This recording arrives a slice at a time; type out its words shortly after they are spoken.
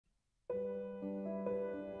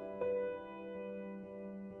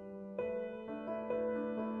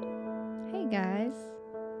guys.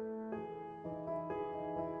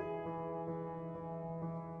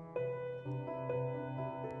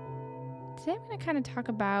 Today I'm going to kind of talk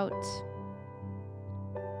about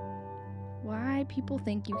why people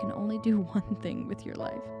think you can only do one thing with your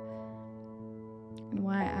life, and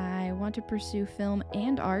why I want to pursue film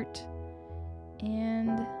and art, and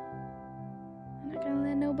I'm not going to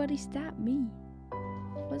let nobody stop me.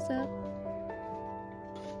 What's up?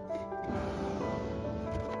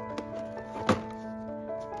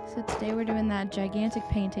 So today we're doing that gigantic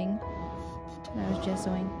painting that I was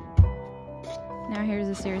gessoing. Now here's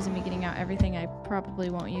a series of me getting out everything I probably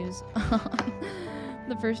won't use on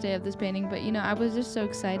the first day of this painting. But you know, I was just so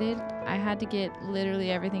excited. I had to get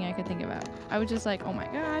literally everything I could think about. I was just like, oh my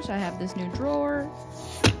gosh, I have this new drawer.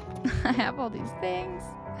 I have all these things.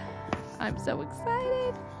 I'm so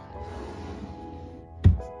excited.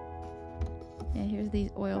 Yeah, here's these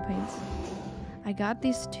oil paints. I got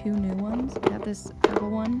these two new ones. I got this purple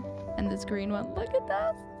one and this green one. Look at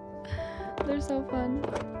those. They're so fun.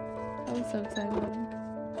 I was so excited about them.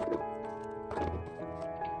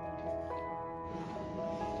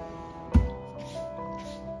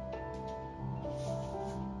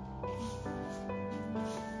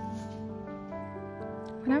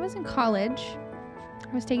 When I was in college,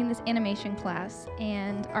 I was taking this animation class,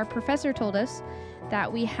 and our professor told us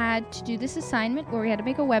that we had to do this assignment where we had to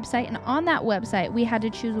make a website, and on that website we had to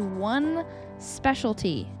choose one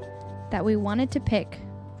specialty that we wanted to pick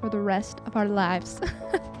for the rest of our lives.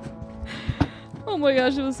 Oh my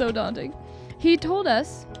gosh, it was so daunting. He told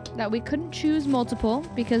us that we couldn't choose multiple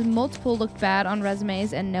because multiple looked bad on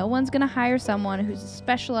resumes, and no one's gonna hire someone who's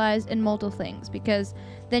specialized in multiple things, because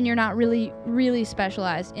then you're not really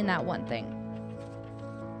specialized in that one thing.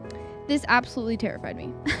 This absolutely terrified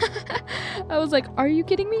me. I was like, are you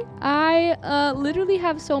kidding me? I literally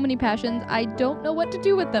have so many passions. I don't know what to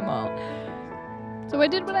do with them all. So I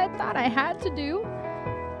did what I thought I had to do,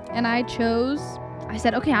 and I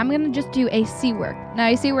said, okay, I'm going to just do AC work. Now,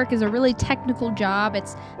 AC work is a really technical job.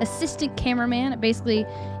 It's assistant cameraman. Basically,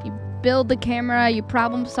 you build the camera, you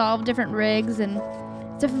problem solve different rigs, and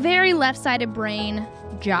it's a very left-sided brain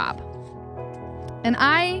job. And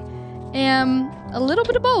I am a little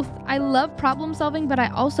bit of both. I love problem solving, but I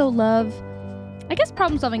also love, I guess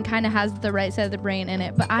problem solving kind of has the right side of the brain in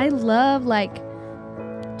it, but I love like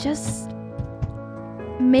just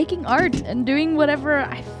making art and doing whatever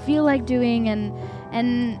I feel like doing, and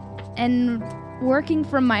working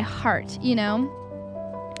from my heart, you know?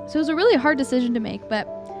 So it was a really hard decision to make, but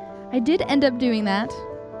I did end up doing that.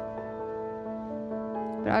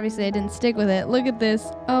 But obviously I didn't stick with it. Look at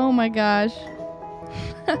this. Oh my gosh.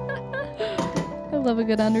 I love a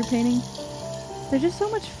good underpainting. They're just so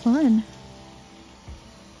much fun.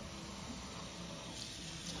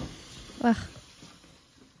 Ugh.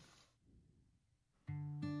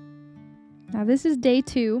 Now this is day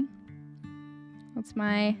 2. That's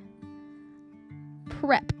my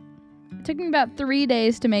prep. It took me about 3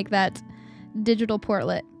 days to make that digital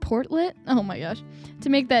portlet. Portlet? Oh my gosh. To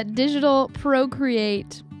make that digital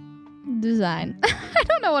Procreate design. I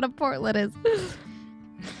don't know what a portlet is.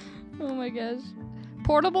 Oh my gosh.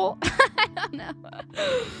 Portable? I don't know.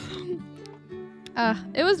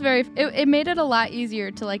 It was it made it a lot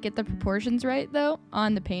easier to like get the proportions right though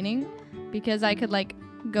on the painting, because I could like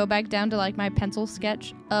go back down to like my pencil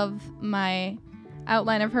sketch of my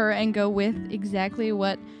outline of her and go with exactly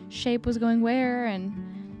what shape was going where, and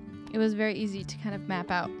it was very easy to kind of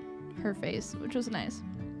map out her face, which was nice.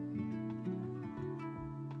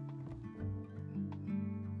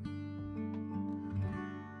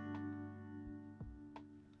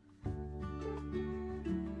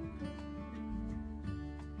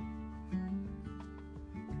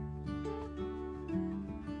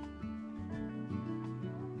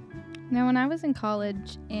 Now, when I was in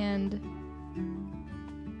college and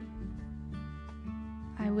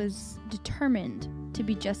I was determined to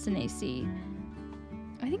be just an AC,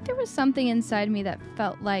 I think there was something inside me that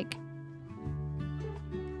felt like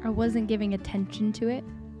I wasn't giving attention to it.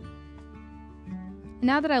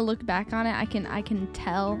 Now that I look back on it, I can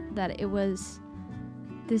tell that it was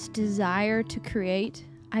this desire to create.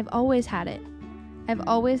 I've always had it. I've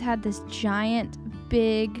always had this giant,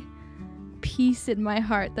 big piece in my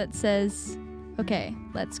heart that says, okay,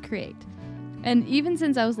 let's create. And even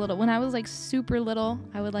since I was little, when I was like super little,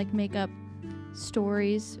 I would like make up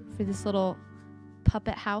stories for this little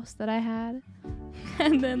puppet house that I had.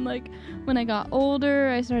 And then like when I got older,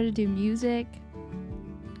 I started to do music,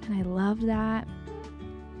 and I loved that.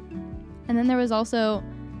 And then there was also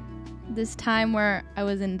this time where I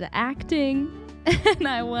was into acting and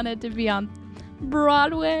I wanted to be on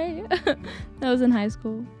Broadway. That was in high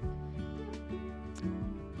school.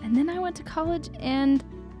 And then I went to college and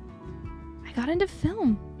I got into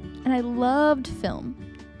film. And I loved film.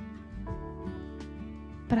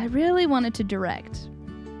 But I really wanted to direct.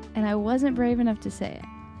 And I wasn't brave enough to say it.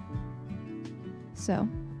 So,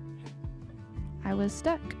 I was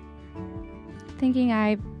stuck. Thinking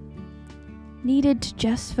I needed to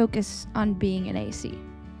just focus on being an AC.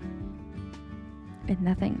 And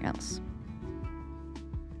nothing else.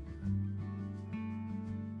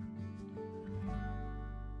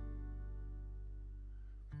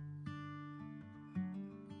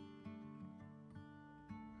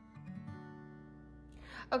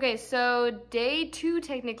 Okay, so day 2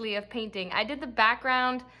 technically of painting. I did the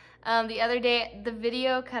background the other day. The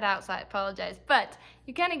video cut out, so I apologize. But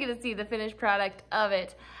you kind of get to see the finished product of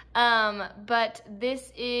it. But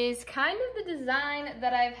this is kind of the design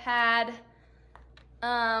that I've had,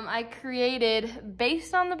 I created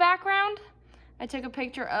based on the background. I took a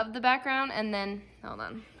picture of the background and then, hold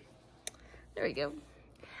on, there we go.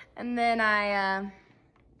 And then I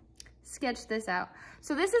sketched this out.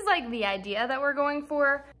 So this is like the idea that we're going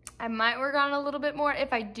for. I might work on it a little bit more.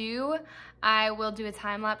 If I do, I will do a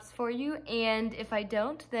time lapse for you. And if I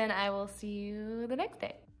don't, then I will see you the next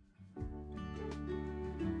day.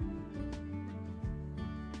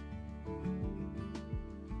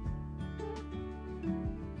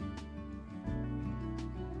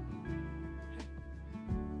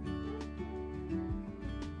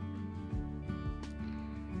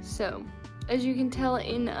 So, as you can tell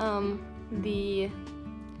in the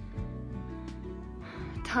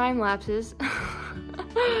time lapses,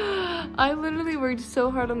 I literally worked so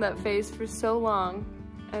hard on that face for so long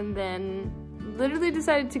and then literally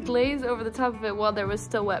decided to glaze over the top of it while there was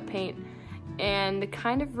still wet paint and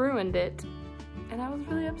kind of ruined it, and I was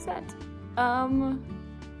really upset.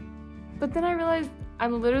 But then I realized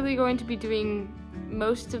I'm literally going to be doing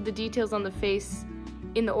most of the details on the face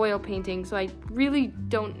in the oil painting, so I really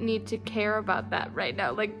don't need to care about that right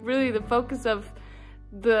now. Like, really the focus of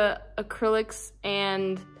the acrylics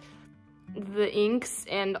and the inks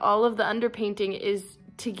and all of the underpainting is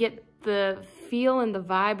to get the feel and the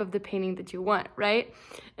vibe of the painting that you want, right?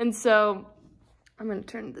 And so I'm gonna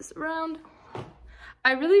turn this around.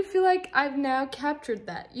 I really feel like I've now captured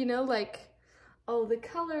that, you know, like all the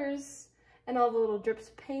colors and all the little drips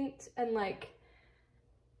of paint, and like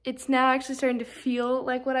it's now actually starting to feel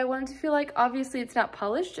like what I want it to feel like. Obviously it's not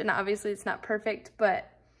polished and obviously it's not perfect, but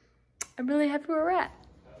I'm really happy where we're at.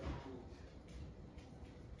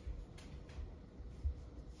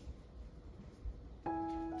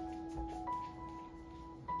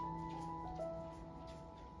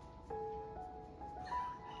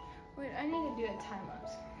 Wait, I need to do a time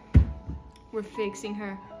lapse. We're fixing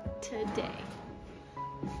her today.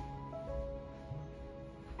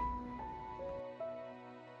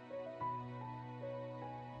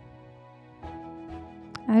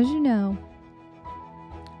 As you know,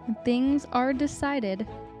 when things are decided,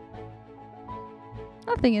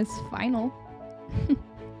 nothing is final.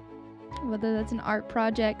 Whether that's an art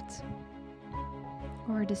project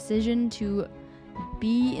or a decision to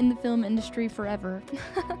be in the film industry forever.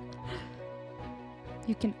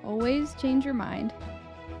 You can always change your mind.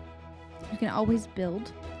 You can always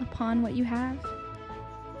build upon what you have.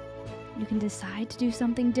 You can decide to do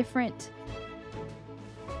something different.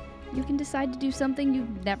 You can decide to do something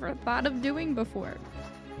you've never thought of doing before.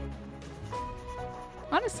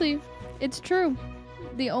 Honestly, it's true.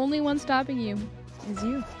 The only one stopping you is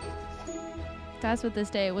you. That's what this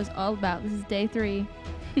day was all about. This is day 3.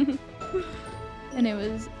 And it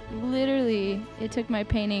was literally, it took my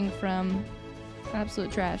painting from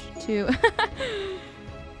absolute trash to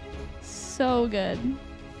so good.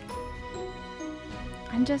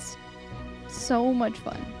 And just so much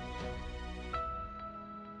fun.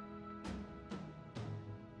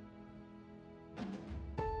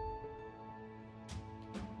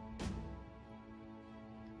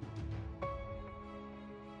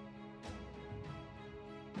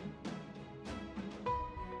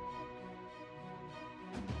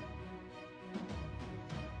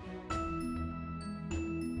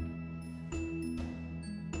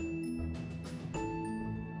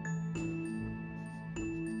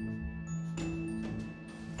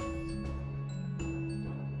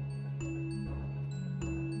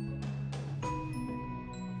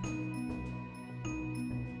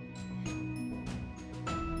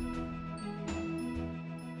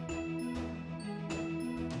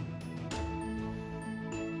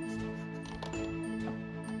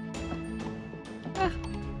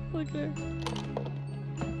 Look there.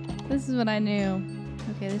 This is what I knew.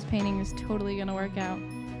 Okay, this painting is totally gonna work out.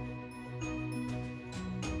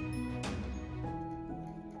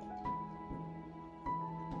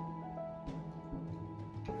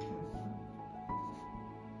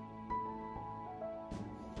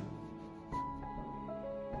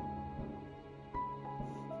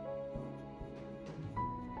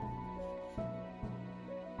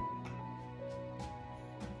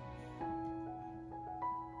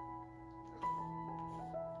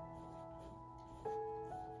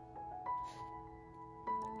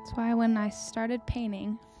 That's why when I started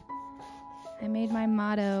painting, I made my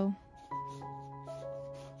motto,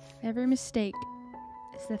 every mistake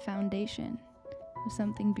is the foundation of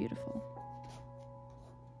something beautiful.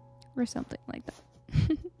 Or something like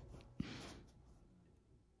that.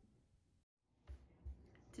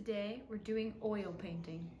 Today we're doing oil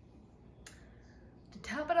painting. To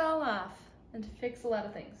top it all off and to fix a lot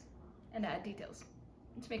of things and add details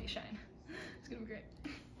and to make it shine. It's gonna be great.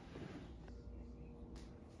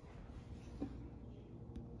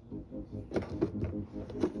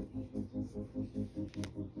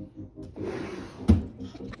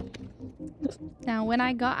 Now, when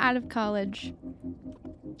I got out of college,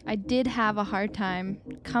 I did have a hard time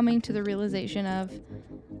coming to the realization of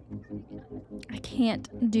I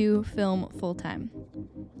can't do film full time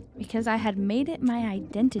because I had made it my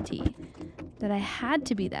identity that I had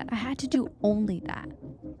to be that. I had to do only that.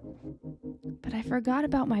 But I forgot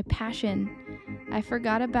about my passion. I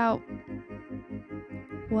forgot about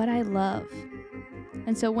what I love.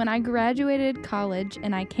 And so when I graduated college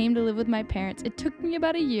and I came to live with my parents, it took me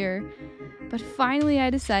about a year, but finally I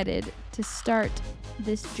decided to start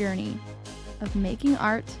this journey of making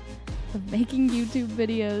art, of making YouTube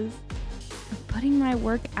videos, of putting my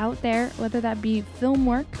work out there, whether that be film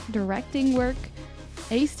work, directing work,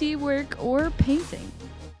 AC work, or painting.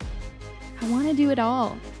 I want to do it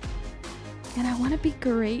all. And I want to be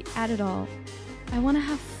great at it all. I want to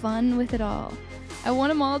have fun with it all. I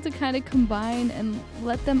want them all to kind of combine and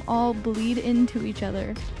let them all bleed into each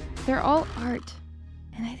other. They're all art,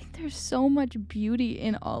 and I think there's so much beauty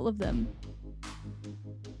in all of them.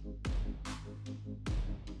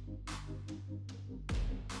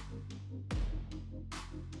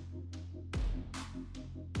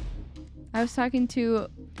 I was talking to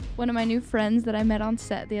one of my new friends that I met on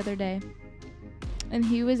set the other day, and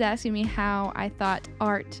he was asking me how I thought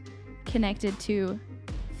art connected to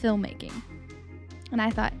filmmaking. And I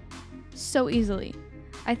thought, so easily.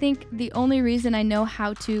 I think the only reason I know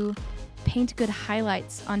how to paint good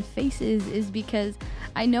highlights on faces is because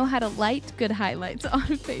I know how to light good highlights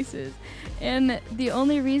on faces. And the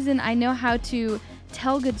only reason I know how to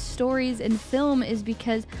tell good stories in film is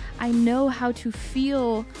because I know how to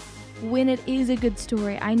feel when it is a good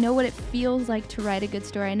story. I know what it feels like to write a good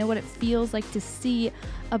story. I know what it feels like to see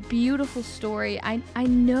a beautiful story. I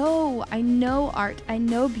know art. I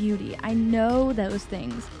know beauty. I know those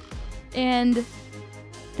things. And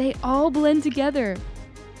they all blend together.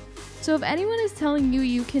 So if anyone is telling you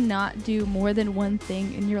you cannot do more than one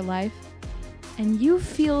thing in your life, and you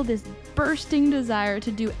feel this bursting desire to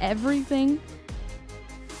do everything,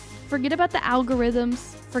 forget about the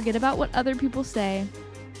algorithms, forget about what other people say.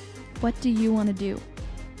 What do you want to do?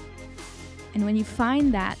 And when you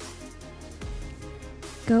find that,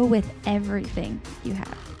 go with everything you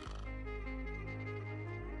have.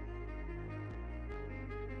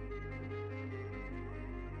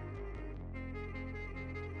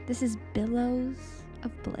 This is Billows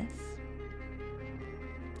of Bliss.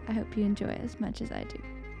 I hope you enjoy as much as I do.